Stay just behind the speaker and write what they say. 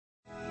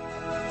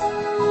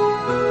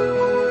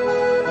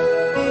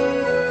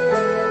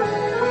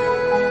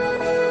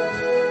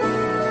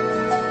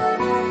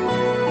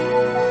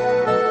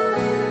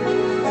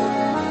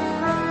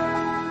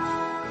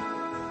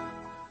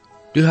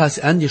Du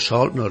hast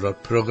angeschaut naar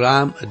het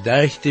programma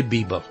Durch de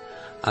Bibel.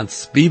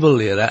 Als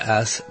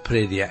Bibellehrer is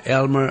prediker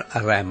Elmer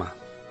Reimer.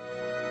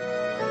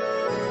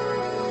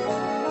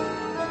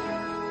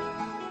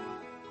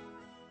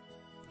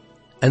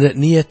 In het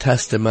Nieuwe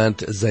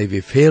Testament zien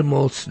we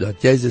veelmaals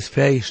dat Jezus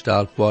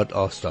voorgesteld wordt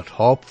als dat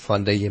hoofd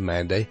van de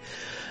gemeente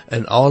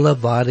en alle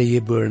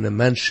wedergeborene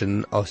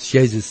mensen als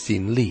Jezus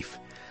zijn lief.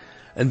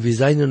 En we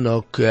zien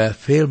ook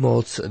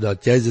veelmaals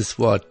dat Jezus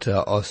wordt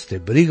als de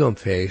bruidegom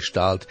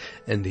voorgesteld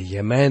en de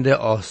gemeente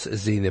als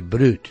zijn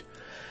bruid.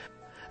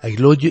 Ik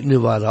lood je nu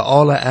waren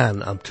alle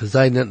aan om te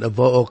zijn dat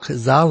we ook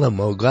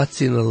Salomo Gott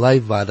zijn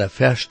lijf waren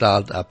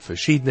versteld op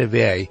verschillende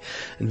wegen.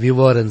 En we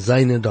worden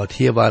zijn dat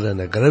hier waren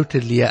een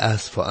grote leer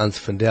is voor ons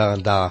van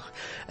deren dag.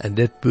 En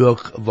dit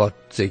boek wordt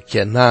zich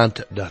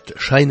genaamd dat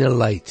Scheine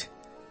Licht.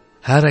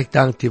 Herr, ik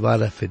dank die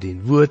waren voor die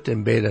woord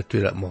en bid dat u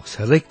dat mocht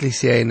schrikkelijk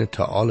zijn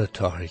te alle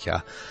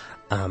tijden.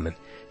 Amen.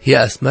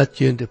 Hier is met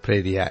je de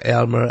prediker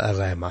Elmer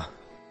Reimer.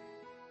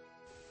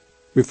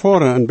 We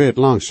voeren een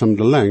beetje langzaam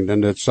de lengte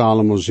in dit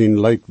Salomo zijn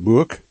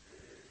leidboek.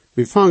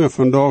 We vangen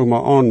vandaag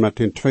maar aan met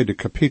het tweede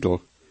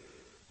kapitel.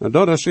 En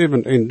dat is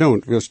even een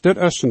don't, wils dit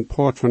is een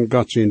poort van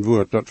God zijn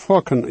woord, dat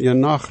vakken je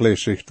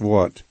nachlezigd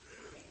wordt.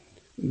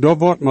 Daar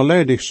wordt maar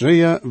ledig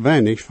zeer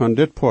weinig van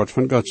dit poort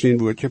van God zijn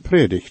woord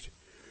gepredigd.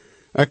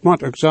 Ik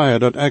moet ook zeggen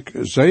dat ik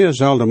zeer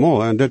zelden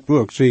mal in dit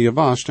boek zie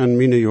vast in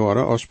mijn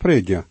jaren als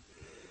prediker.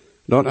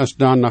 Dat is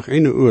dan nog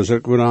een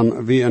oorzaak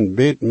waarom we een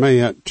beetje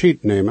meer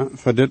tijd nemen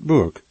voor dit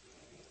boek.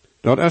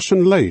 Dat is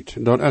een lied,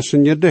 dat is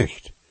een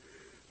gedicht.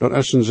 Dat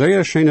is een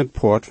zeer schöne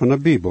poort van de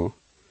Bijbel.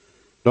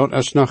 Dat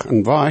is nog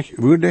een weg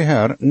waar de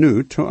Heer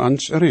nu te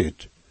ons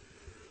redt.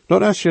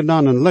 Dat is je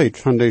dan een lied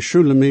van de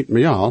Shulamit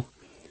Meal,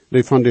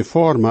 die van de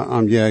vormen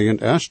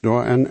aanjagend is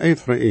door een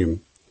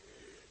Ephraim.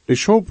 De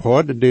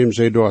schoophoord, die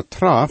zij door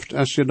traft,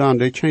 is je dan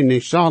de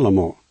Koning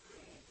Salomo.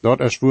 Dat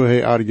is waar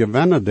hij haar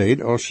gewennen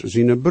deed als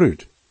zijn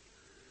bruid.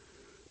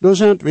 Er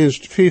zijn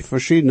winst 5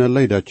 verschillende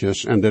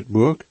liedertjes in dit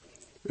boek,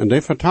 en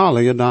die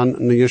vertalen je dan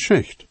een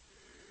geschicht.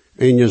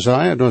 En je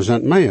zei, er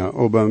zijn meer,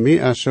 aber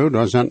meer is zo,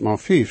 er zijn maar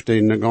 5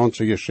 die de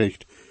ganze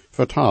geschicht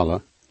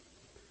vertalen.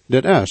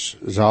 Dit is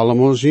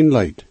Salomo zijn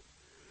lied.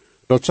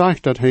 Dat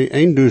zegt dat hij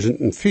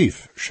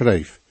 1005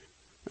 schreef,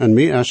 en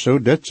meer is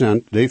zo, dit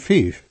zijn die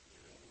 5.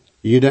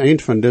 Jeder een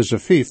van deze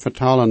 5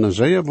 vertalen een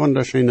zeer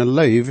wunderschöne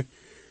leven,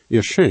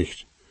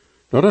 geschicht.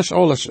 Dat is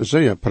alles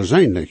zeer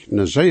persoonlijk,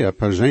 een zeer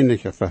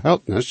persoonlijke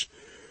verhältnis,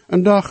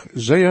 en doch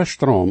zeer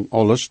stroom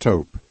alles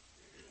taub.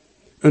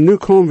 En nu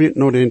komen we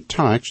naar de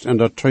tekst in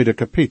dat tweede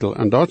kapitel,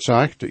 en dat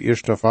zegt de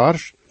eerste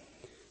vers,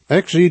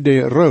 ik zie de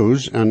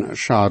roos en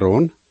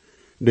Sharon,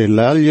 de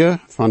lelje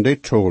van de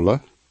tole.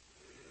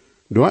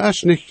 Daar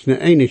is niet een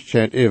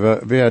eenigheid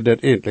over wer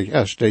dit eindelijk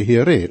is, die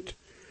hier redt.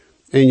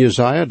 En je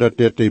zei dat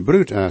dit de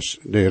bruid is,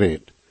 die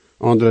redt.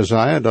 Andere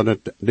zei dat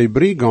het de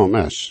bruidegom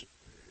is.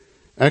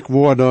 Ik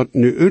word dat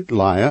nu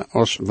uitleiden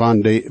als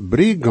van de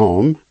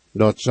bruidegom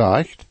dat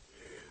zegt,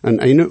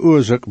 en een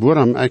oorzaak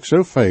waarom ik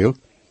zoveel,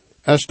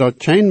 is dat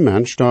geen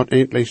mens dat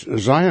eindelijk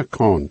zeggen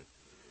kan.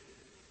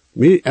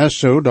 Mij is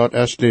zo dat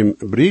is dem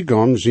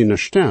bruidegom zijn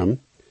stem,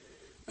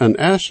 en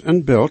is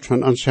een beeld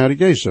van ons Heer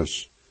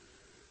Jezus.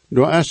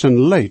 Er is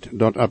een lied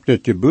dat op dit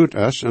gebouwd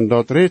is, en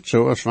dat redt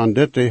zo als van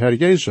dit de Heer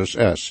Jezus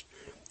is.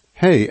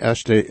 Hij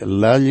is de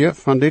lelje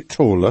van de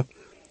tole,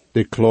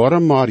 de klare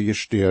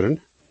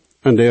Mariesteren,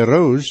 en de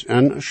roos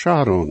en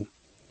Sharon.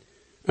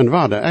 En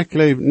waarde, ik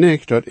leef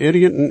niet dat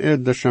een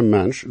irdische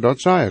mens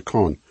dat zeggen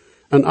kan,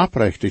 en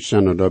oprechtig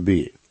zijn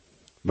daarbij.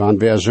 Want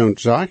wer zo'n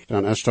zegt,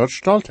 dan is dat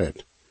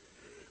stoltheid.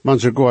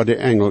 Want sogar de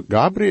engel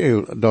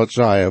Gabriel dat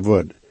zeggen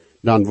wordt,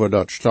 dan wordt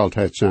dat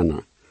stoltheid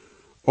zijn.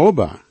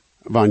 Aber,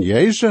 wanneer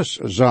Jezus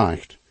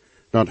zegt,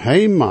 dat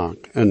hij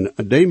maakt en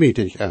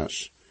demütig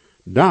is,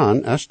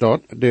 dan is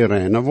dat de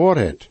reine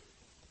waarheid.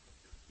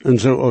 En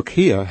zo ook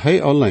hier,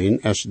 hij alleen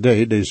is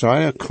die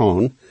zeggen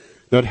kan,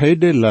 dat hij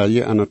de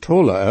lelje en de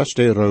tole is,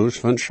 de roos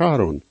van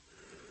Sharon.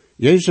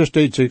 Jezus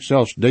deed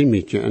zichzelf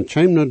demütig en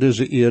kwam naar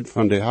deze eerd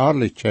van de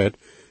heerlijkheid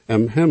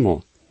im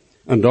hemel.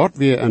 En dat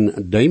weer een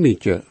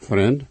demütig,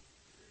 vriend.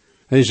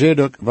 Hij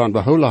zei ook, want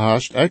behouden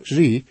haast, ik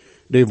zie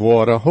de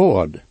ware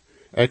hoord.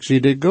 Ik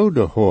zie de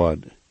goede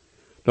hoord.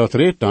 Dat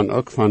redt dan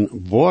ook van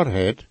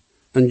waarheid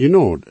en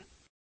genade.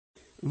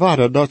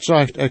 Waarde, dat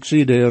zegt, ik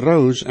zie de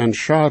roos en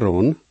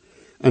Sharon,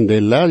 en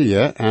de lelje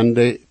en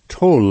de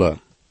tole.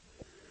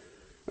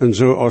 En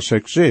zo als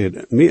ik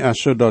zei, mij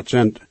is zo dat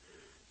zijn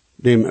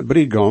dem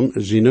bruidegom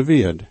zijn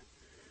weerd.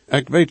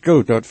 Ik weet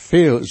goed dat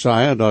veel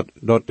zeggen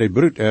dat de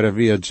bruid er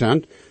weerd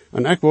zijn,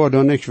 en ik word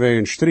er niet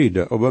wegen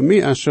strijden, maar mij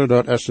is zo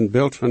dat is een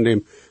beeld van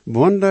dem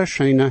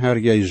wunderschöne Herr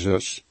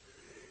Jezus.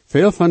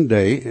 Veel van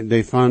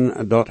die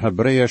van dat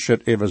Hebreeuwse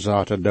even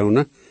zaten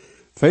doen,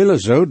 vele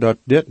zo dat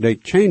dit de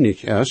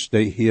koning is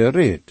die hier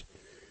redt.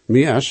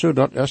 Mij is zo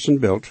dat is een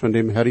beeld van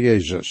dem Herr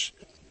Jezus.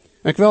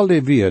 Ik wil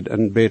die weerd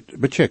een beetje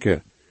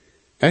bechecken.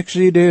 Ik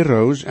zie de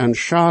roos en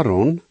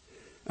Sharon,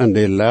 en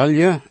de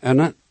lelje en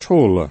de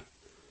tole.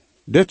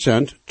 Dit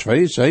zijn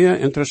 2 zeer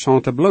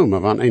interessante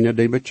bloemen, wanneer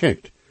die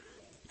becheckt.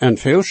 En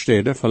veel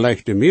steden,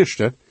 vielleicht de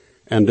meeste,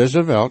 en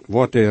deze welt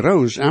wordt de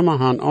roos immer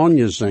gaan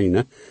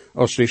aangezien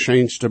als de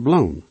schönste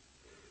bloem.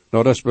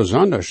 Dat is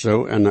besonders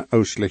zo in de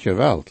oostelijke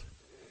wereld.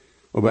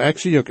 Maar ik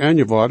zie ook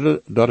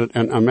aangeworden dat het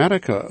in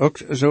Amerika ook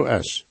zo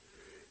is.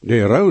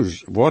 De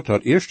roos wordt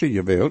het eerste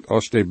gewild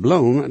als de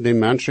bloem die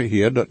mensen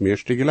hier dat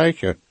meeste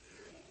gelijken.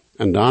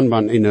 En dan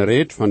van in de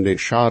reed van de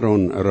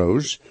Sharon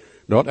roos,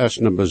 dat is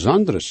een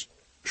bijzondere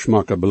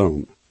smakke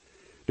bloem.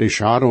 De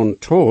Sharon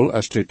tol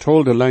is de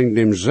tol de lang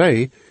dem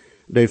zee,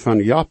 die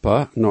van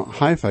Joppa naar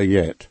Haifa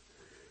gaat.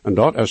 En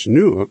dat is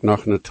nu ook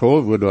nog een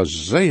tol waar er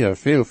zeer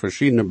veel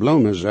verschillende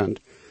bloemen zijn,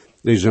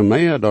 die zo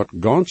meer dat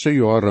ganze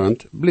jaar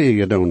rond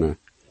blijven doen.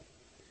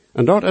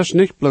 En dat is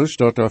niet bloos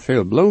dat er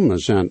veel bloemen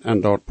zijn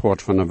in dat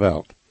poort van de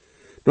wereld.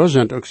 Er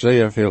zijn ook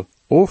zeer veel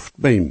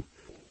oftbeem,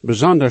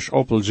 besonders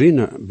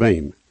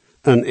appelsinebeem,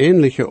 een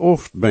ähnliche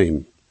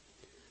oftbeem.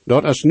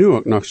 Dat is nu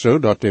ook nog zo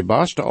dat de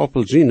beste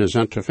appelsinen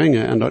zijn te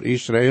vinden in dat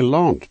Israël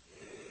land.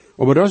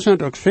 Maar er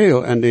zijn ook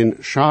veel in den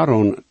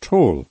Sharon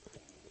tol.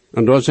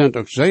 En er zijn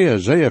ook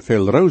zeer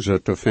veel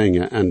rozen te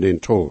vinden in den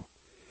tol.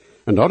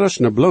 En dat is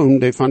een bloem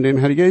die van dem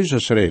Herr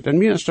Jezus redt. En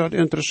mir is dat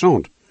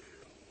interessant.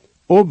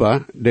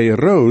 Aber de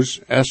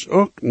roos is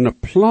ook een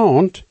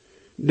plant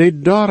die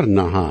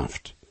dornen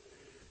heeft.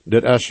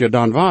 Dat is je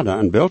dan waarde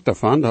een beeld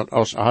daarvan, dat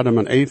als Adam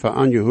en Eva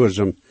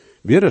aangehoorzaam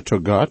werden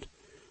tot God,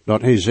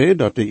 dat hij zei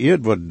dat de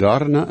eerd wordt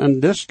dornen en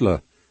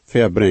distelen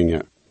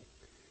verbrengen.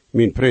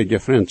 Mijn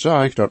prediger vriend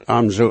zegt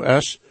dat zo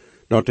is,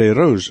 dat de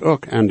roos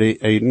ook aan de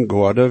Eden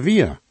geworden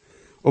weer,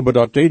 aber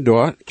dat die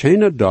daar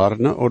geen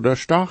dornen oder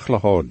stachelen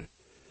had.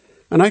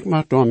 En ik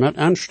mag daarmee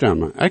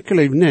aanstemmen. Ik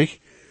geloof niet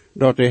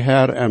dat de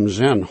Heer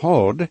zijn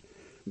had,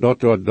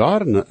 dat er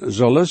dornen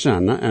zullen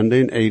zijn en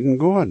de Eden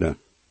geworden.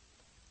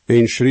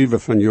 Een schrijver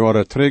van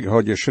jaren terug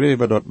had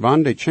geschreven dat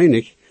wanneer de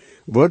koning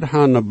wordt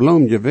han een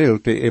bloem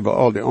gewild die over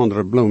al die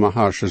andere bloemen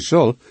haarsen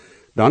zal,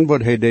 dan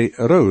wordt hij de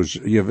roos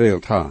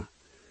gewild ha.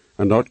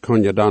 En dat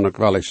kon je dan ook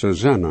wel eens zo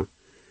zeggen.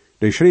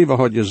 De schrijver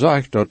had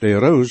gezegd dat de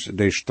roos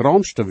de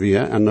stroomste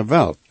weer in de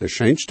wereld, de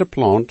schönste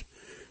plant,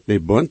 de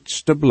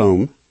buntste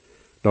bloem,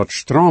 dat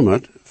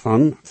stroomt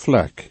van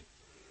vlek.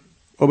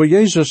 Aber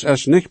Jezus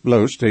is niet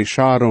bloos de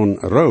Sharon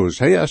roos,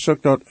 hij is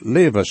ook dat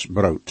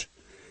levensbrood.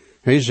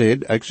 Hij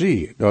zegt, ik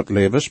zie dat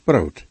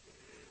levensbrood.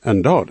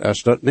 En dat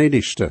is dat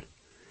nedigste.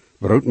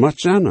 Brood moet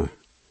zijn.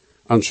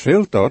 Ans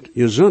veelt dat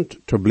gezond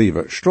te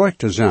blijven, sterk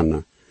te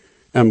zijn,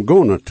 en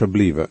gonen te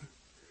blijven.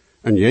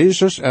 En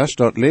Jezus is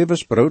dat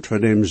levensbrood voor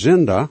de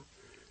zinder,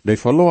 die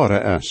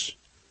verloren is.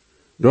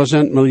 Er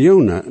zijn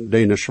miljoenen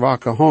die een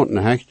zwakke hand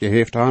hechtje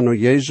heeft aan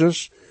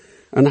Jezus,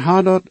 en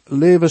haar dat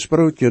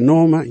levensbrood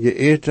genomen,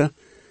 geëten,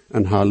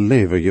 en haar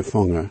leven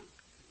gevangen.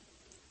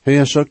 Hij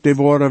is ook de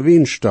ware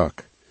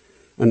wienstok,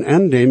 en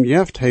in dem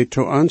geeft hij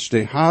to ons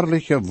de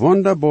herrliche,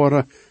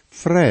 wonderbare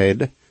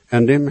vrede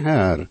en dem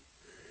Herr.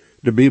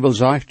 De Bibel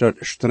zegt dat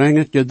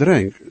strenge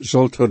gedrink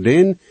zal tot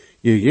den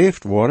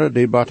gegeven worden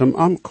die bij hem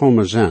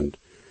aankomen zijn,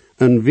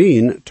 en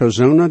wien te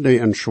zonen die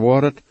een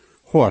zwaard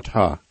hart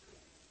ha.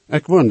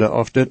 Ik wonder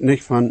of dit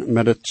niet van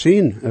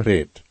medicijn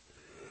redt.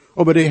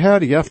 Aber de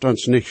Herr geeft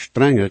ons niet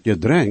strenge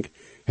gedrink,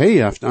 hij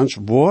geeft ons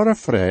ware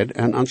vrede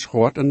en ons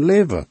hart en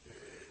leven.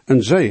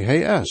 En zij,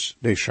 hij is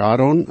de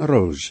Sharon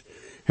roos.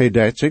 Hij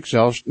deed zich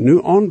zelfs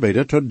nu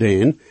aanbieden tot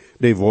den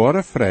die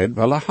ware vrede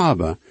willen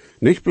hebben,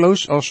 niet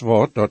bloos als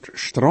wat dat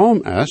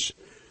stroom is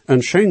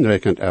en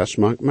schijnrekend is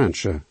met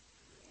mensen.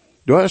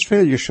 Daar is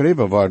veel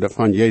geschreven worden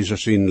van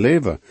Jezus in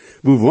leven,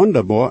 hoe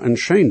wonderbaar en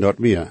schijn dat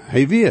weer.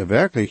 Hij weer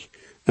werkelijk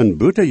een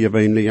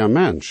buitengewöhnlicher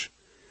mens.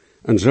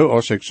 En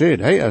zoals ik zei,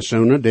 hij is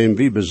zo'n dem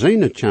we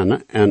bezien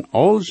kennen en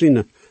al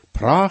zijn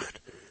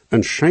pracht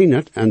en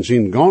schijnheid en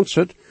zijn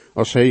ganset,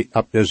 als hij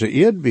op deze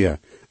eerd weer,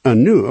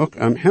 en nu ook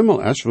am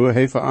hemel is, waar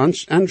hij voor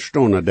ons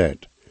aanstonen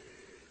deed.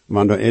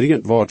 Wanneer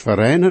irgend wat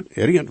verreinigt,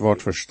 irgend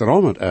wat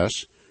verstromend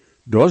is,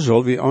 daar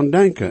zal we aan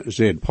denken,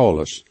 zegt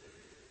Paulus.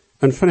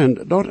 En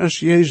vriend, dat is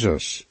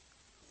Jezus.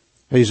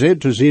 Hij zei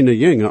te zijn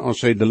jongen,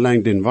 als hij de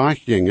lang den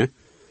weg gingen,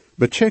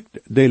 becheck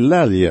de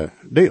lelje,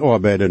 die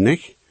arbeiden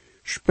niet,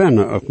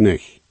 spannen ook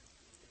niet.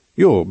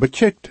 Jo,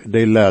 becheck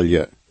de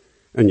lelje.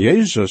 En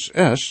Jezus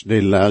is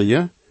de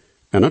lelje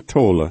en het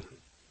tolen.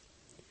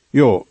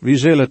 Jo, we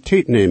zullen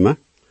tijd nemen,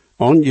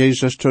 aan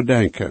Jezus te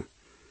denken,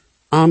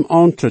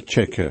 aan te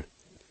checken,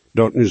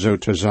 dat nu zo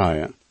te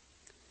zeggen.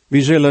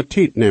 We zullen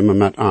tijd nemen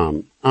met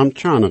am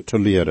tjane te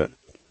leren.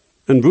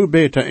 En hoe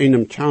beter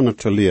einem tjane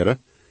te leren,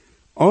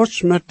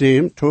 als met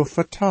dem te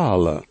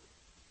vertalen.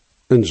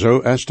 En zo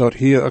is dat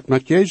hier ook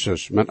met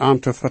Jezus, met am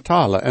te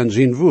vertalen en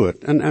zijn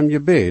woord en hem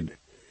gebed.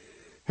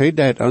 Hij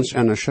deed ons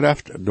in de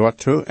schrift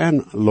daartoe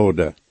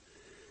inladen.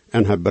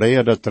 In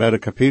Hebreeën, dat 3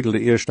 kapitel, de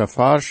eerste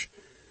vers,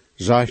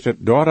 zegt het,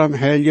 daarom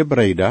heil je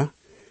breda,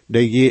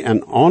 die je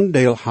een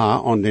aandeel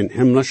ha aan den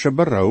himmlische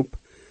beroep,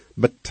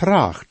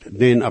 betracht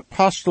den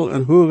apostel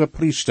en hoge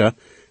priester,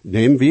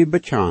 dem we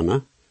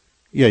bekennen,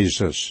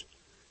 Jezus.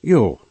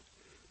 Jo,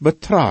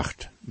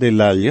 betracht de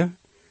lelje,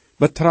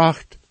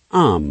 betracht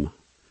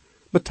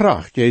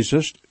betracht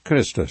Jezus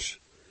Christus.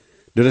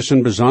 Dit is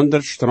een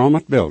bijzonder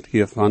stromend beeld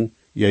hier van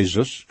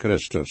Jezus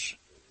Christus.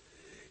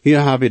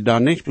 Hier hebben we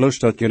dan niet bloos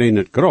dat in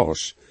het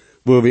gras,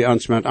 wo we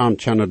ons met am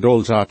kunnen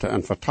doorzetten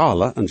en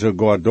vertalen en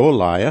sogar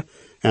doorleien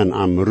en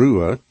am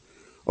ruwen,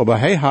 maar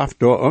hij heeft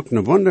daar ook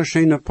een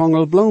wunderschöne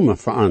pongel bloemen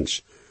voor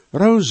ons.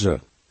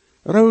 Rozen,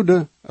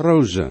 rode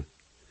rozen.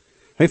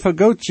 Hij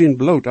vergoot zijn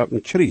bloed op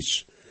een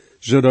kruis,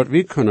 zodat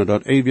we kunnen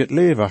dat eeuwig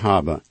leven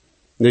hebben.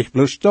 Niet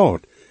bloos dat.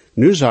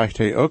 Nu zegt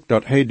hij ook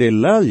dat hij de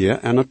lelje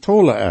en het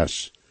tolle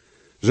is.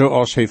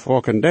 Zoals hij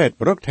volgens dat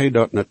brukt hij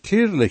dat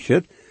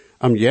natuurlijke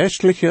om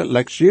geestelijke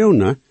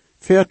lectionen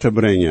ver te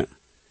brengen.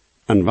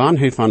 En wanneer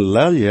hij van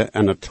lelje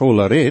en het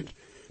tolle redt,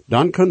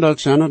 dan kan dat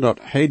zijn dat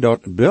hij dat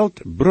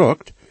beeld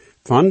brukt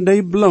van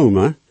de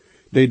bloemen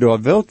die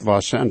door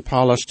wildwassen in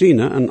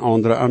Palestina en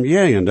andere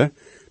omgevenden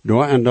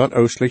door in dat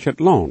oostelijke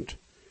land.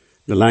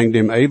 De lang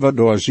dem even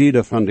door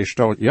zijde van de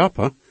stad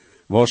Joppa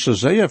was er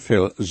zeer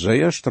veel,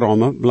 zeer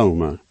strome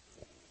bloemen.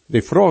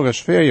 De vraag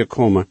is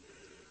vergekomen,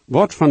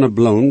 wat van de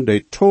bloem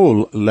de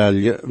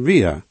toollelje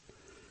weer?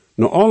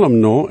 Nu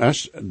allemaal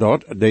is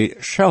dat de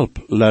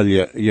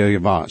schelplelje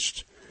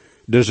geweest.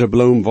 Deze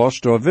bloem was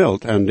door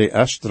wild en de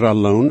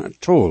estraloon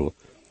tool.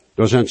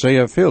 Er zijn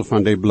zeer veel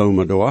van die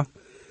bloemen door.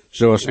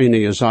 Zoals een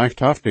gezegd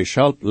heeft, de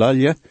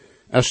schelplelje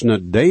is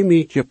een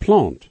demietje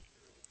plant.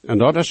 En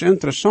dat is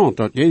interessant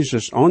dat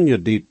Jezus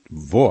dit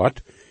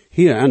woord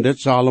hier in dit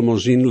Salomo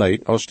zien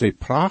leidt als de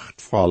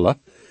prachtvolle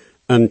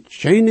en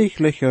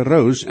königliche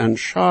roos en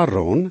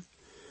Sharon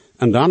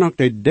en dan ook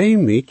de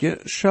demietje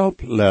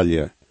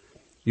schelplelje.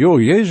 Jo,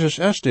 Jezus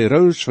is de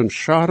roos van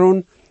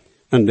Sharon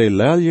en de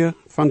lelje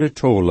van de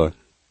tole.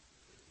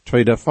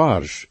 Tweede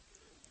vers.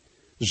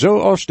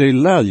 Zoals de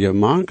lelje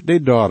mank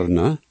de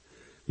doornen,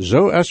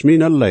 zo is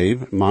mijn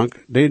leven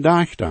mank de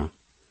dachte.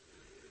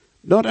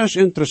 Dat is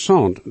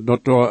interessant,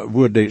 dat door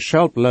waar de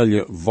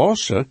schelplelje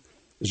wassen,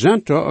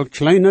 zijn er ook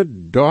kleine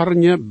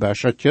doornje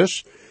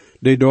beschertjes,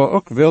 die door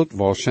ook wild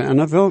wassen in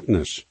de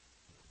wildnis.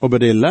 Maar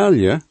de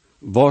lelje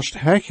wast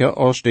hekken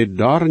als de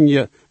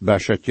doornje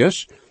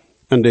beschertjes,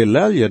 en de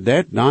lelje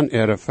deed dan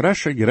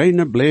frisse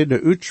groene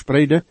bleden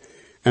uitspreiden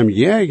en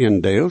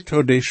jegendeel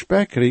tot de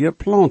spekkerige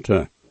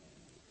planten.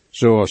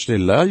 Zoals de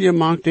lelje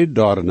maakt de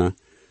doornen,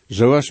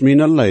 zoals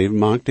mijn leven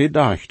maakt de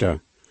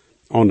dachte.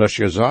 Anders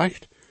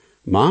gezegd,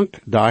 maakt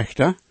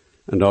dachte,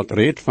 en dat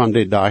redt van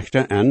de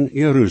dachte in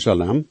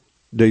Jeruzalem,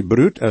 de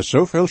bruid is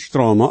zoveel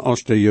stromen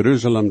als de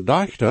Jeruzalem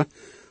dachte,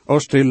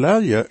 als de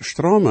lelje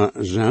stromen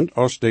zijn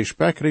als de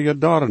spekkerige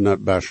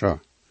doornenbescher.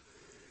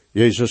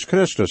 Jezus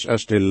Christus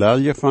is de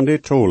lelje van de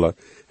tole.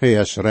 Hij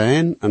is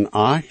rein en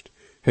echt,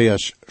 hij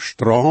is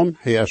stroom,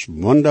 hij is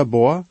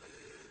wonderbaar,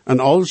 en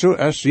also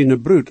is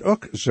zijn bruid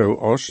ook zo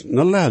als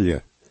een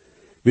lelje.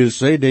 Wil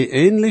zij de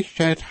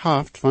ähnlichkeit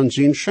heeft van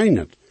zijn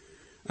schijnheid,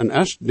 en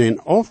is den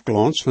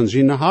afglans van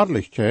zijn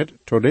herrlichkeit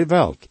tot de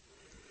welt.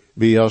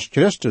 Wie als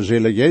Christus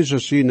zullen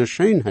Jezus zijn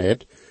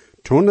schijnheid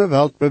toen de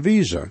welt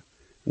bewijzen,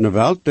 een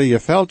welt die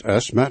gevuld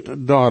is met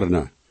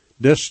doornen,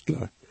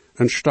 distelen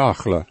en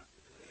stachelen.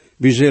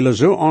 We zullen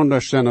zo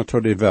anders zijn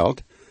tot de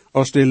welt,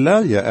 als de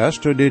lelje is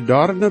tot de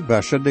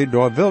doornenbescher die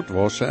door wild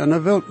wassen in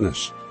de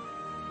wildnis.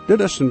 Dit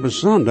is een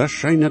bijzonder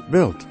schijnend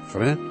beeld,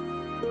 vriend.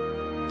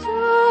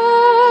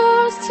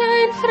 Troost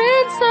zijn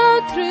vriend zo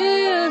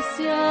troost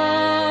Jezus,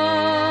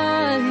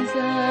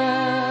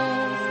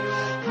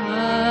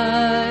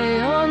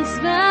 hij ons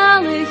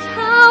wellig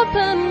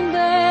helpen wil.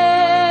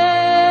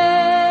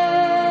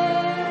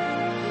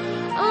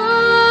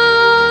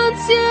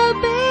 Ons je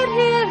bid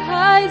hier,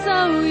 hij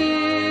zou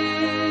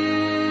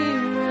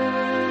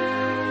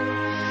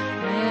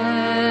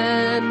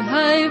en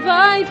hij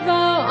weet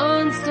waar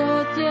ons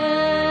tot je.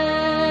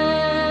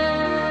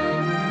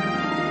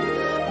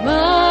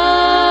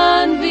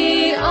 Man,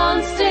 wie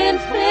ons den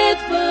Fried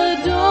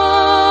bedorven,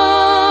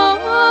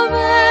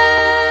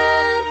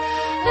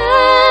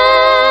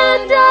 en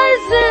die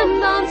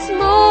sind ons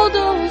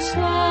modus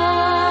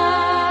schwein.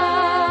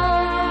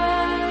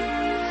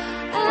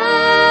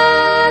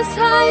 Es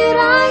hij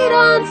reit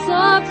ons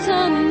op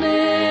te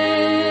nemen,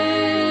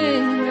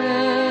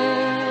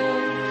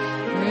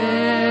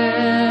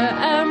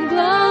 wir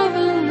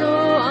glauben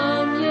nur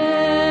an je.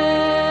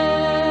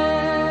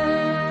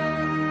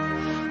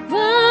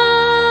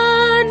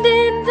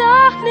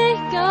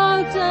 Nicht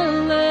gaut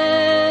alleen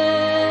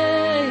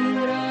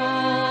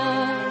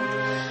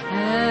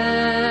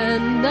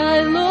en thy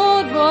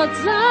Lord wat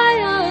zij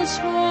als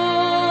schwor.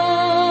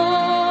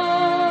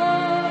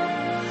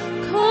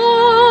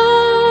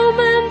 Kom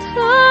en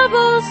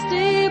troubles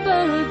die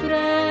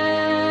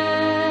bebreken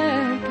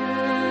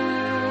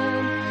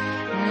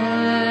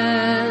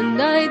en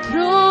thy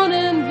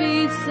tronen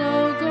wie so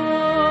God.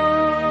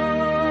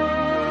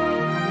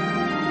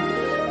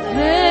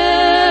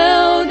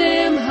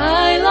 Dem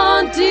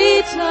Heiland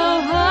die zu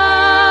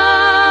haben,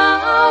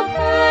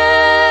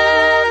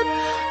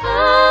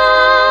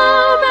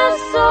 es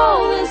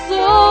soll es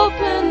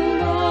open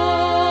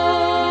door.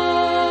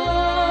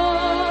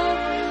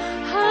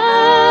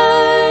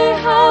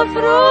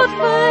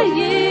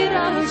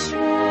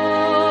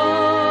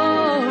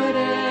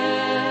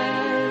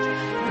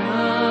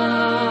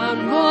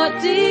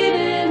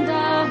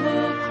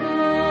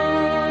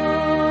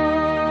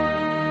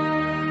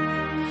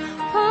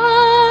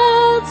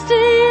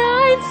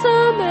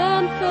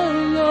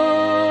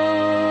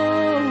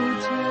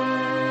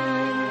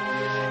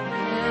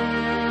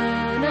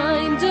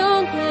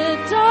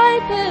 met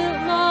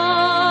duipelt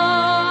lang.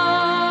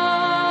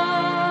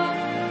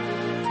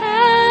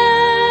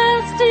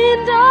 Tels die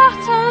dag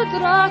tot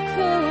drak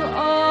voor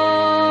alles.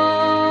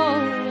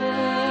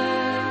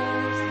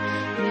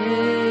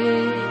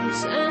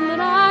 Links en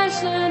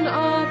rechts en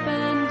op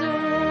en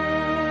door.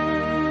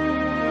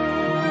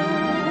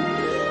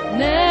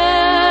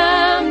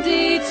 Neem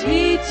die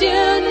tijd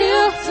je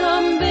lucht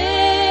om binnen.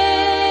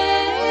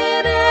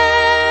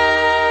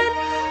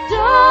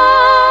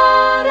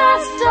 Dat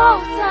is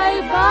toch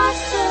die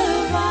beste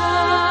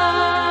waar.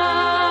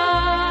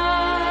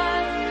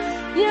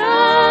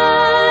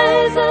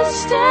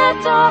 Jezus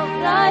steht doch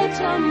reit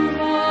am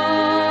Wandje.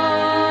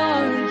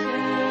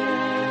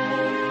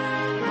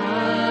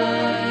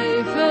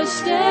 Hij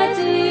versteht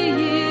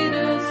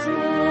jede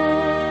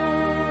Freude.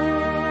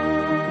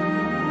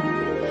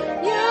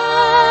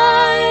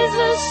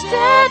 Jezus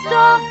steht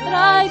doch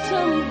reit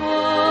am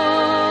Wandje.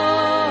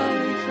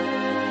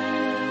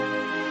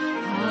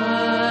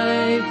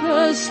 Hij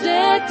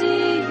versteht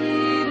jede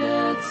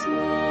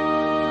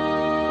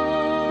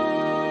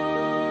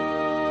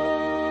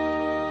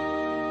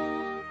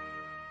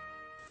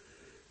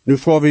Nu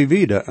får vi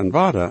wieder en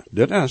waarde,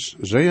 dit is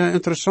zeer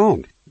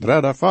interessant,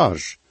 derde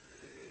vers.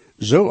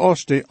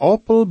 Zoals de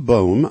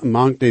appelboom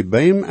mank de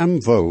beem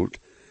en woud,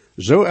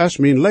 zo is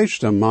mijn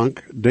leefste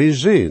mank de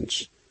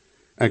ziens.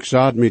 Ik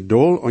zat mij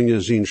dol on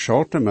je zien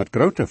schoten met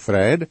grote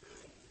vrede,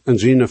 en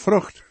zijn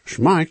vrucht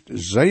schmeikt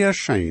zeer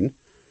schijn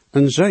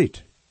en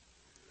zeit.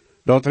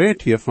 Dat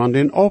redt hier van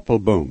den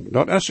appelboom,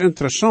 dat is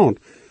interessant,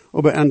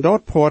 aber in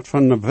dat poort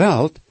van de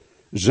wereld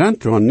zijn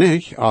er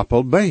niet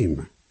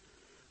appelbeem.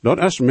 Dat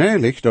is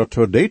mogelijk dat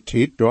voor die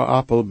tijd door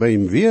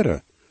appelbeem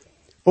wäre.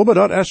 Aber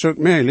dat is ook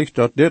mogelijk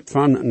dat dit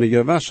van een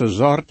gewisse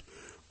soort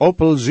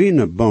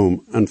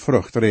appelzineboom een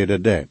vrucht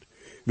reden deed.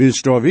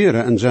 Wils door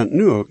wäre en zijn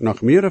nu ook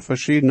nog meer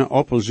verschillende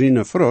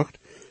appelzinevrucht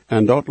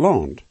en dat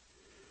land.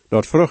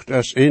 Dat vrucht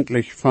is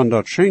eindelijk van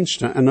dat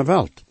schönste in de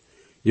wereld.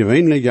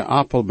 Gewöhnliche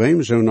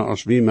appelbeem,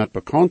 zoals wie met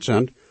bekend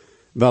zijn,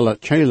 wel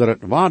het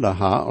het waarde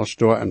ha als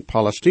door in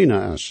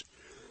Palestina is.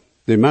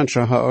 Die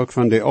mensen hebben ook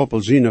van de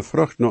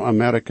appelzinevrucht naar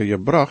Amerika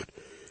gebracht,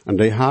 en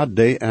die had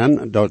die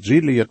en dat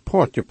ziedelijk het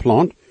poort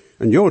geplant,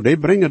 en jo, die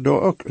brengen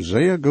daar ook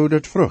zeer goed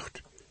het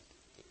vrucht.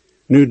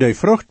 Nu, die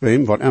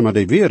vruchtbeem, wat immer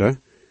die wäre,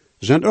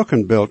 zijn ook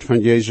een beeld van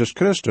Jezus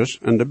Christus,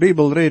 en de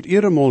Bijbel redt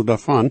iedermaal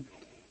daarvan,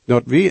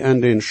 dat we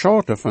in den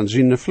schoten van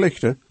zijn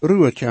vlechten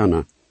ruhe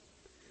kennen.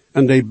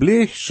 En die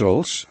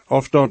bleeksels,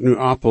 of dat nu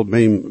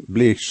appelbeem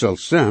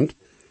bleeksels zijn,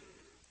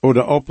 of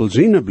de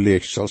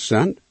appelzinebleeksels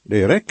zijn,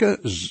 die rekken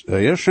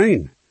zeer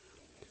schijn.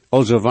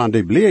 Also van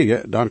die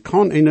bleeën, dan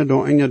kan een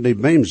door in die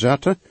beem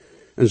zetten,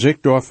 en zich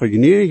door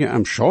vergenijen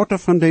am schoten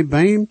van die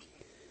beem,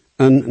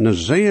 en een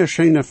zeer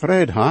schöne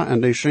vrede ha,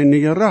 en die schöne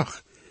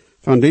gerach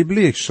van die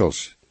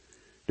bleeksels.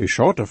 Die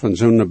schoten van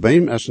zo'n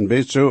beem is een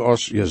beetje zo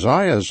als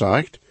Jesaja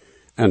zegt,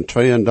 en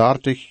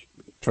 32,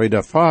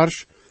 tweede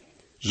vers,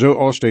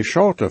 zoals de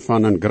schoten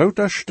van een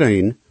grote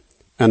steen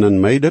en een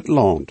medet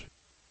land.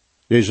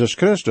 Jezus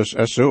Christus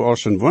is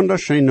zoals een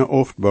wunderschöne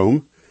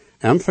oftboom,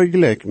 en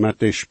vergelijk met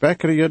de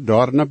spekkerige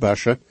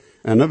doornenbessen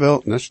en de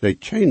wildnis die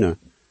keine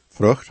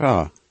vrucht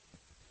ha.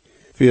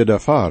 Vierde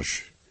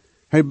vers.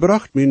 Hij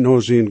bracht mij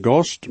naar zijn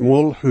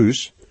gastmaal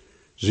huis,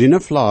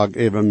 zijn vlag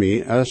over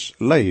mij als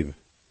leef.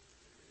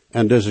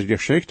 En deze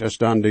geschichte is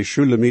dan de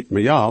Shulamit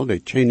Mejal,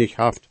 die tjenig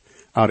haft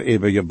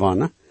even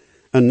gewonnen,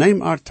 en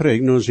neemt haar terug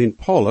naar zijn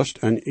palast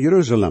in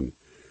Jeruzalem.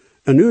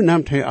 En nu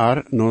neemt hij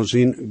haar naar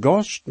zijn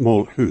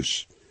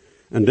gastmaalhuis.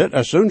 En dit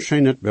is zo'n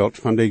schijn beeld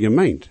van de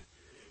gemeente,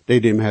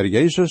 die dem Herr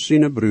Jezus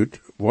zijn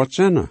bruid wordt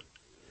zenden.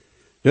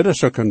 Dit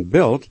is ook een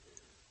beeld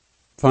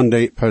van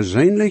de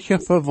persoonlijke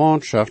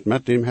verwantschap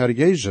met dem Herr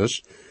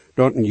Jezus,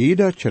 dat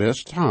jeder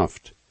Christ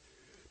heeft.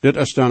 Dit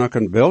is dan ook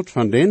een beeld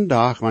van den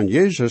dag, wanneer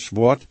Jezus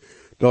wordt,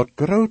 dat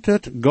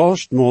groot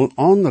gastmaal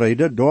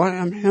aanreden door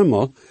hem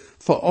hemel,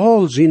 voor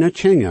al zijn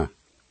tjingen.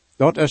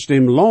 Dat is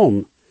dem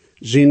lam,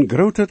 zijn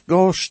groot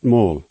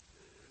gastmaal.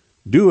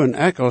 Du en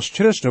ik als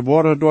Christen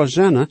worden door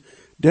zinnen,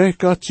 der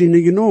God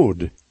zijn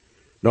genade.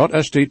 Dat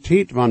is de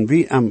tijd wanneer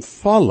we hem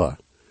vallen,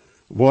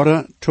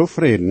 worden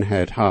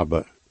tevredenheid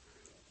hebben.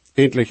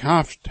 Eindelijk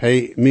heeft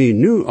hij mij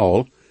nu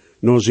al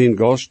naar zijn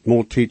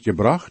gastmaaltijd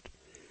gebracht.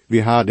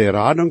 We hebben de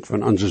radung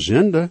van onze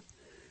zonde.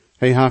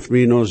 Hij heeft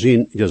mij naar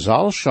zijn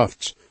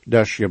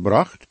gezelschapsdash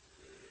gebracht.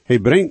 Hij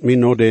brengt mij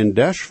naar den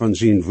dash van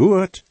zijn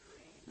woord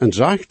en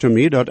zegt te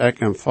mij dat ik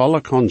hem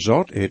vallen kan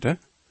zat eten.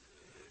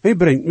 Hij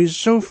brengt mij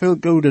zoveel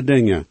goede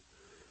dingen.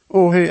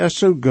 Oh, hij is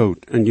zo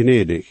goed en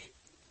gnedig.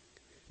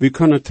 We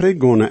kunnen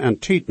teruggaan en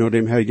tijd naar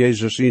dem Herr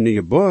Jezus in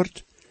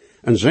geboorte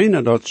en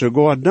zijn dat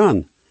sogar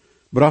dan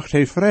bracht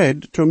hij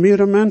vrede tot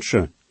meer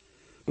mensen.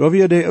 Door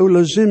weer de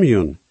oude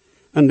Simeon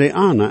en de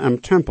Anna am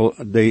tempel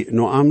die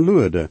naar am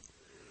luurde.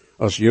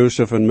 Als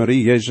Jozef en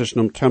Marie Jezus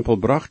naar tempel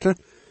brachten,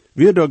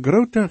 weer de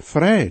grote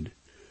vrede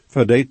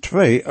voor de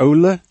twee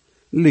oude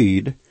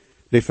lied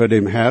die voor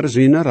dem Herr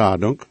zijn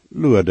radung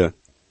luurde.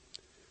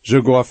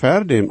 Sogar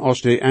voor dem,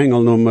 als de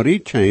engel naar Marie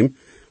kwam,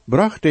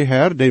 bracht de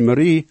Herr de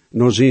Marie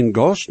naar zijn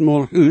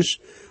gastmaal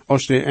huis,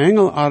 als de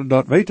engel haar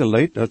dat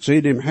weiterleed, dat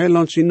zij dem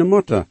heiland zijn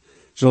moeder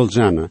zal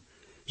zijn.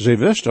 Zij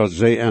wist dat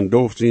zij en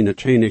doof zijn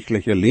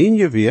königliche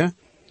linie weer,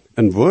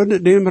 en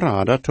woorde dem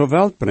rader ter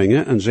welt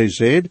brengen, en zij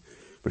zei,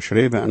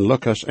 beschreven in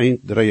Lucas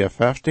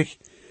 1:53,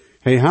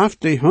 hij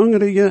heeft de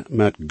hungrige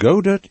met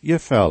goud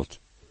geveld.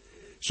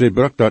 Zij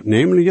bracht dat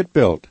namelijk het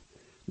beeld,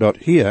 dat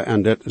hier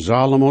en dit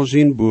Salomo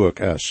zijn boek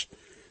is.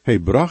 Hij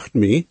bracht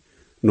mij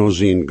naar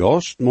zijn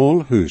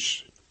gastmaal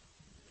huis.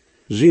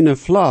 Zijn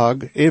vlag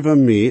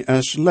even mij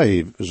als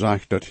leef,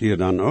 zegt dat hier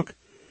dan ook.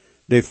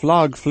 De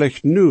vlag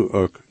vliegt nu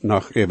ook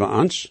nog even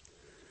ans.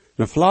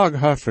 De vlag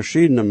heeft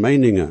verschillende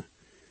meningen.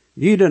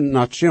 Jede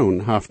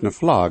nation heeft een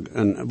vlag,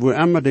 en wo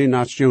immer die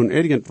nation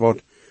irgendwas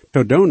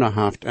te doen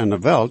heeft in de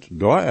wereld,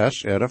 daar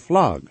is een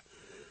vlag.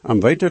 Om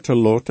weten te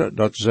laten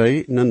dat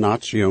zij een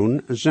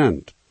nation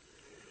zijn.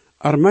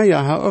 Armee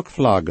heeft ook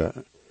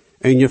vlaggen.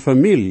 En je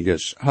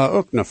families heeft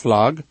ook een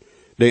vlag,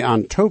 die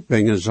aan toe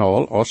brengen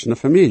zal als een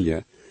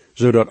familie,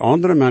 zodat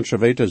andere mensen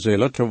weten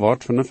zullen te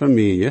wat van een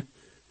familie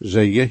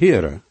zij je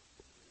heren.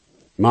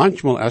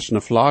 Manchmal is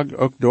een vlag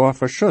ook door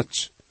voor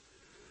schutz.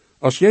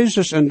 Als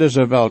Jezus in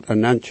deze wereld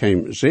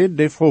aankwam, zei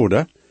de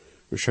Vader,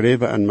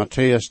 beschreven in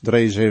Matthäus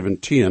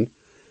 3:17,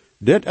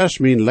 dit is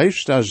mijn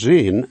liefste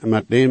zin,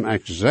 met dem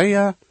ik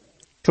zeer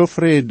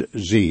tevreden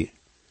zie.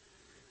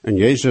 En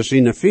Jezus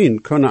zijn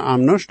vriend kunnen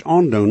hem niet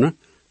aandoen,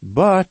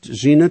 but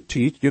zijn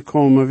tijd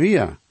gekomen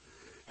weer.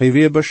 Hij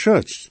weer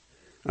beschützt.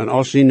 En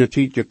als zijn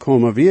tijd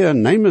gekomen weer,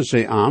 nemen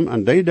zij hem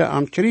en deden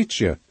hem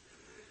krijtje.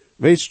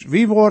 Weest,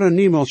 wie worden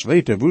niemals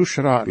weten, hoe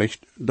schrikkelijk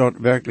dat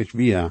werkelijk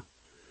weer.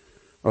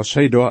 Als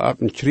hij daar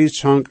op een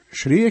kruis hang,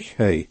 schreef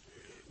hij,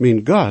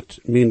 mijn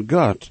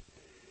God,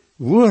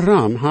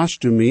 waarom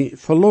hast du mij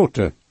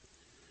verloten?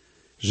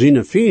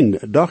 Zijn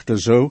vriend dachten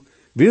zo,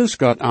 wils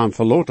God hem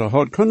verloten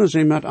had, kunnen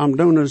zij met hem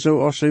doen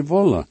zoals zij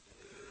willen.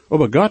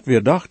 Maar God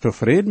weer dacht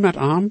tevreden met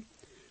hem,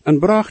 en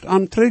bracht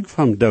hem terug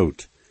van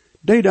dood,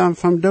 deed hem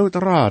van dood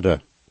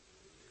raden.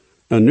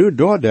 En nu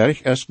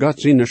doordat is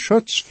God zijn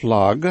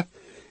schutsvlag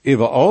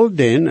over al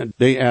den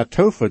die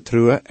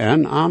toevertrouwen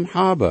en hem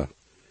hebben.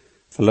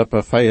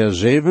 Filippa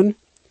 4:7,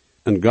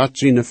 en God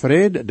zijn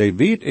vrede, die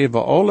weet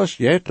over alles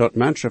jet dat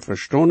mensen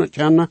verstaan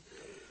kunnen,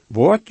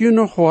 wordt je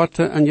nog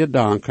harten en je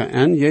danken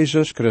en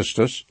Jezus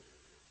Christus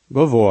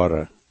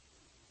bewaren.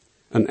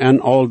 En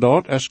al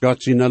dat is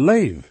God zijn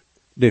leef,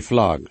 die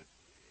vlag.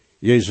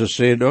 Jezus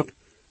zei ook,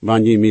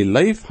 wanneer je mijn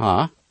leef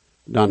ha,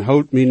 dan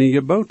houdt mij je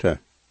geboten.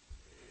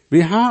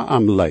 We ha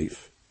am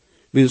leef,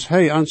 wils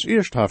hij ons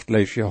eerst heeft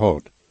leef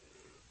gehad.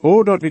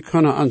 O, dat we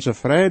kunnen onze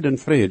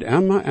vrede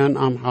immer en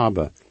am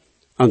hebben,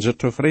 onze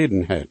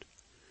tevredenheid.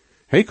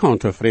 Hij kan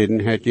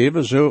tevredenheid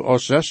geven zo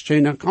als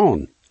 16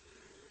 kan.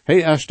 Hij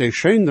is de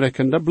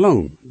schijnrekkende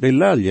bloem, de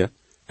lelje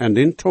en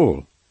den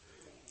tol.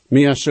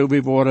 Meer zo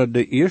we worden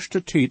de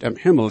eerste tijd im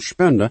Himmel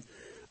spenden,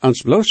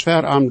 ons bloos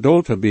ver am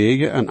doel te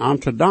begen en am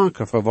te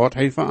danken voor wat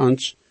hij voor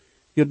ons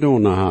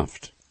gedaan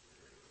heeft.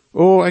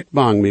 O, ik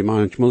bang me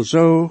manchmal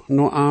zo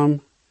no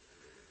am,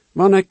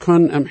 want ik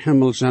kan im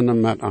Himmel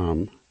zijn met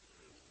am.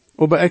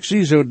 Maar ik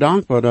zie zo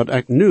dankbaar dat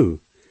ik nu,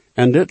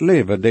 en dit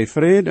leven, de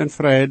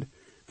vrede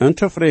en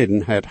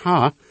tevredenheid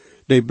ha,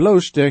 die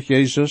bloos door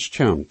Jezus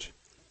komt.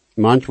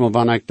 Manchmal,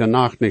 wanneer ik de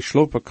nacht niet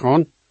slopen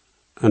kan,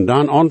 en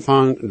dan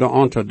aanvang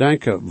aan te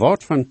denken,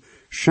 wat van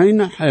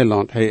schijne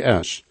heiland hij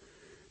is,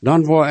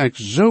 dan word ik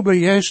zo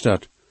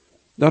begeisterd,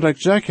 dat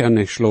ik zeker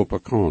niet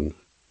slopen kan.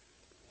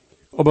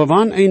 Maar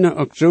wanneer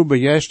ook zo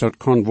begeisterd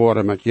kan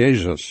worden met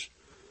Jezus,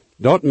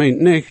 dat meent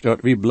niet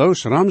dat we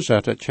bloos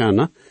ramzetten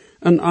kennen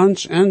en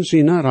ons en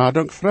zijn raad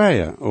ook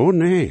vrijen. Oh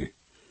nee.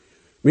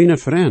 Mijn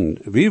vriend,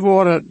 wie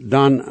worden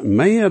dan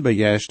meer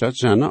begeisterd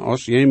zijn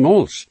als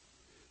jemals?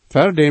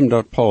 Verdem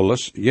dat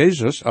Paulus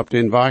Jezus op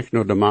den weg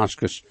naar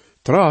Damascus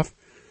traf,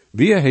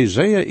 wie hij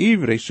zeer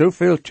ivrig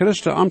zoveel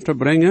Christen om te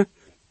brengen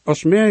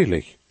als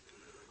mogelijk.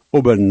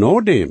 Maar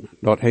nadem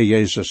dat hij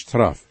Jezus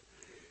traf,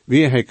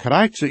 wie hij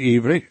krijgt zo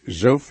ivrig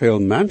zoveel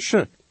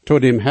mensen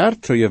tot dem Herr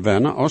te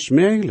gewinnen als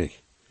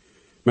mogelijk.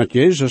 Met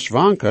Jezus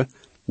wanken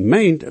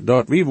meent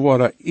dat we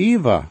worden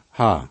iver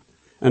ha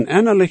en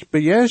innerlijk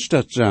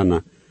begeisterd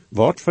zijn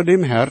wat voor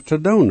dem Herr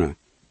te doen.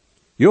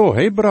 Jo,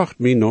 hij bracht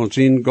mij naar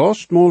zijn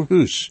gastmaal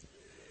huis,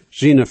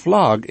 zijn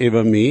vlag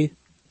over mij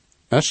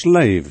is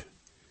leef,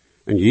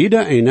 en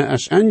jeder ene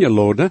is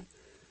ingeladen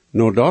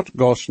naar dat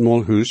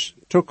gastmaal huis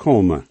te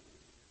komen.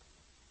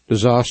 De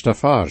 6e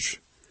vers.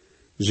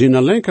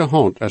 Zijn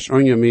linkerhand is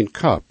onder mijn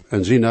kop,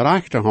 en zijn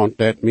rechterhand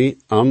deed mij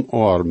am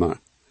armen.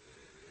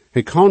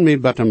 Hij kan mij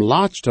met hem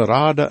laatste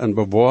raden en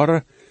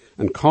bewaren,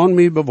 en kan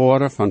mij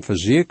bewaren van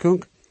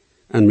verzekering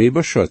en mij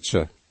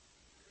beschützen.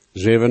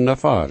 7e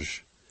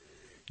vers.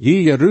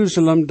 Je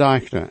Jeruzalem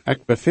dachte,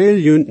 ik beveel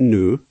jullie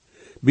nu,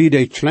 bij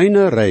de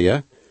kleine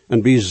rijen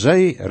en bij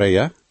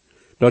zijrijen,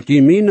 dat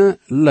je mijn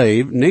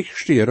leven niet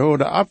stieren of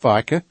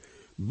afwijken,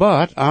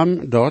 but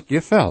am dat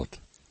je veld.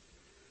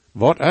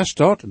 Wat is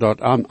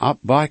dat am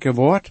afwijken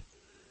wordt?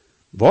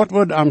 Wat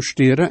wordt am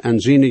stieren en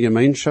zijn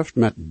gemeenschap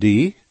met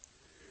die?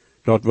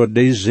 Dat wordt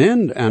de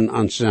zind en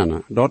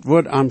aanzennen, dat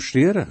wordt am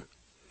stieren.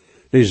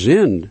 De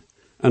zind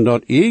en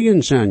dat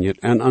eigen zijn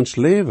en ans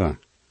leven.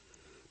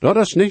 Dat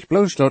is niet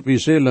bloos dat we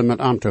zullen met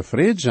am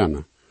tevreden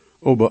zijn,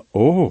 maar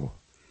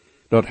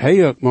dat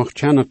hij ook mag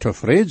kunnen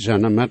tevreden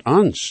zijn met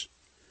ons.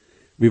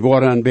 We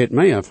worden een beetje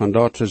meer van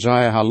dat te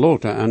zeggen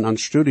hallote en aan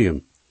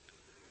studium.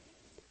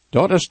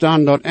 Dat is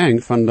dan dat eng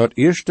van dat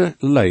eerste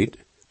leid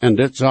en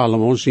dit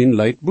Salomo zijn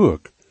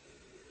leidboek.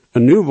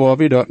 En nu waar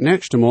we dat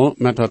nächste mal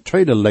met dat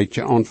tweede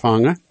leidje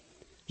aanvangen.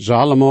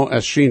 Salomo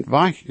is schijnt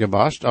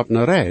weggewast op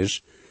een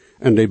reis,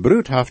 en de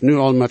bruid heeft nu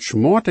al met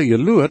smoorte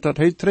geluid dat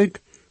hij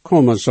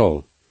terugkomen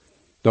zal.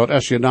 Dat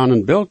is je dan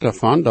een beeld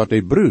daarvan dat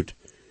de bruid,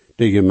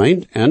 de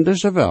gemeente en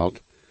deze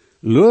wereld,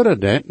 luren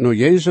dat naar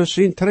Jezus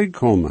zien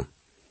terugkomen.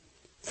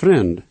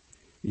 Vriend,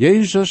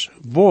 Jezus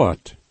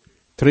wordt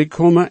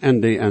terugkomen in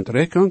de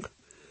entrekking,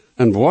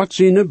 en wordt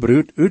zijn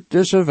bruid uit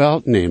deze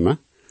wereld nemen,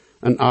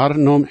 en haar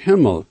naar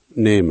hemel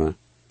nemen.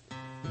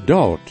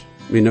 Dat,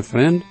 mijn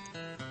vriend,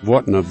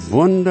 wordt een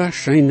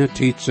wunderschöne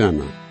tijd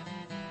zijn.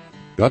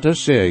 Dat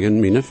is zeggen,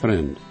 mijn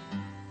vriend.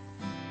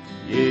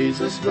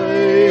 Jesus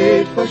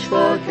weet,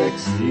 versprach ik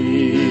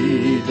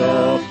zie,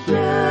 dat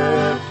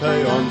geeft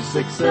hij ons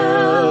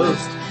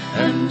zichzelf,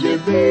 en je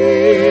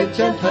weet,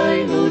 kent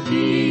hij nu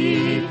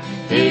die,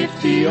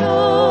 heeft hij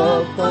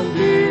op van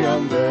u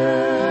aan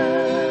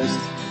best.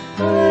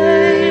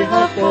 Hij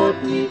hat God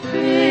niet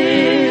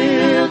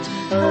veelt,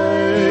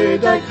 hij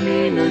dat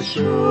mijn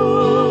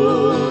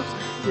schuld.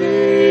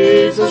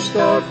 Jezus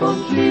starb van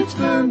lied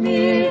voor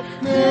mij,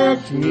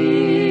 maakt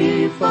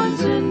mij van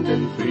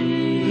zinden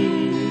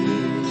vrij.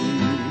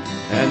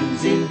 En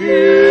zijn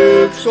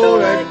buik zo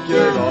ik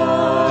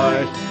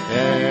gewaard,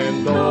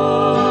 en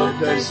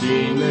dat er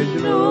zijn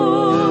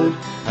gloed.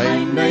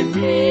 Hij neemt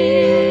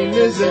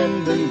mijn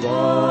zinden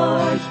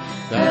waard,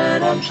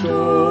 daarom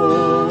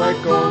stoel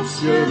ik ons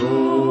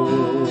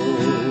gerood.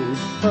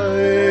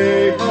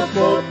 Hij had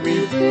God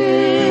mij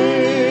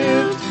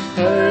veelt,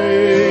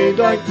 hij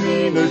dat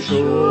mijn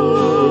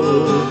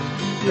schuld.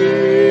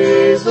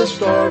 Jezus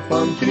starb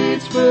van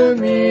kruis voor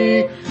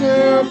mij,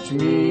 maakt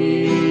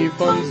mij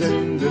van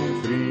zinden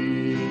vrij.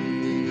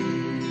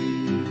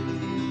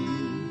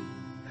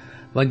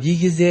 Wenn je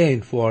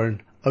gesehen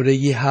worden, oder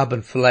je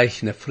haben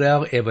vielleicht eine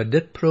Frau über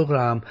dit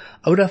Programm,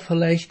 oder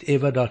vielleicht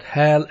über das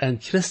Heil in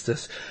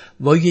Christus,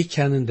 wo je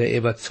können die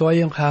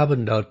Überzeugung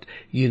haben, dass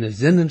jene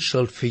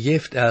Sinnenschuld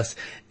vergift ist,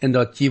 und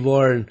dass je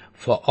wollen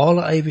für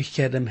alle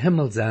Ewigkeit im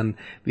Himmel sein,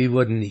 wir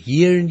würden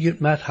hier in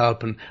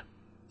mithelfen,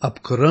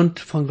 aufgrund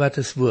von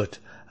Gottes Wort.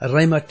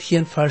 Römer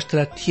 10, Vers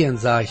 13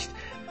 sagt,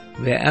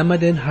 wer immer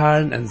den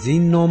Herrn in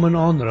seinen Namen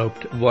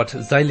anruft, wird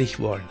selig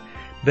worden.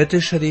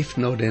 Bitte schrift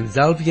nur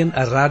denselben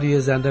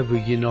Radiosender, wo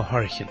je noch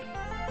horchen.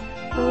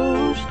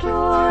 O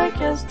stark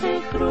ist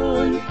der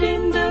Grund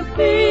in der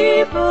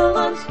Bibel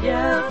ans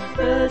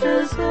Jahre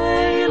des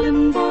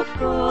Heilen, wo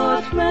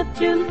Gott mit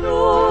den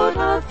Not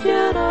hat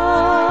gerat.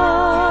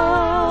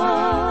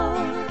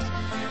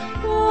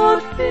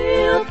 Gott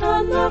fehlt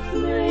dann noch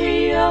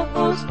mehr,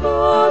 aus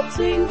Gott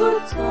sin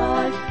gut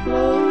Zeit,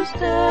 bloß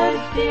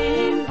deckt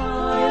den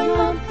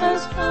Heiland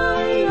es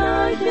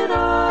keiner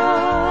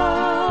gerat.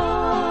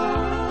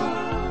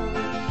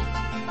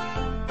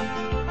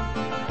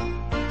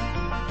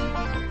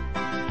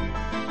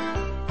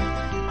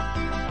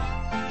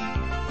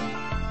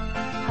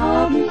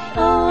 Hab nicht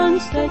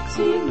Angst, ich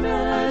sie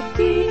mit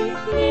dir,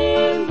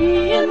 nehm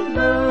die in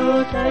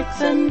Not, ich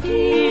sind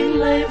die,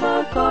 lieber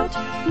Gott,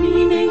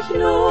 wie nicht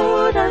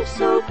Not, ich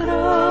so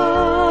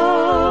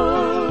groß.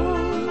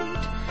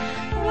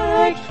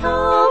 Ich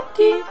hab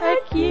die,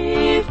 ich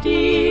geb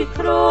die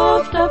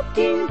Kraft auf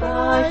den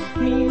Berg,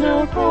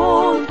 meine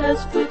Hand,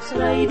 es wird's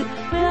leid,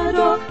 wer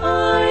doch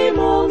ein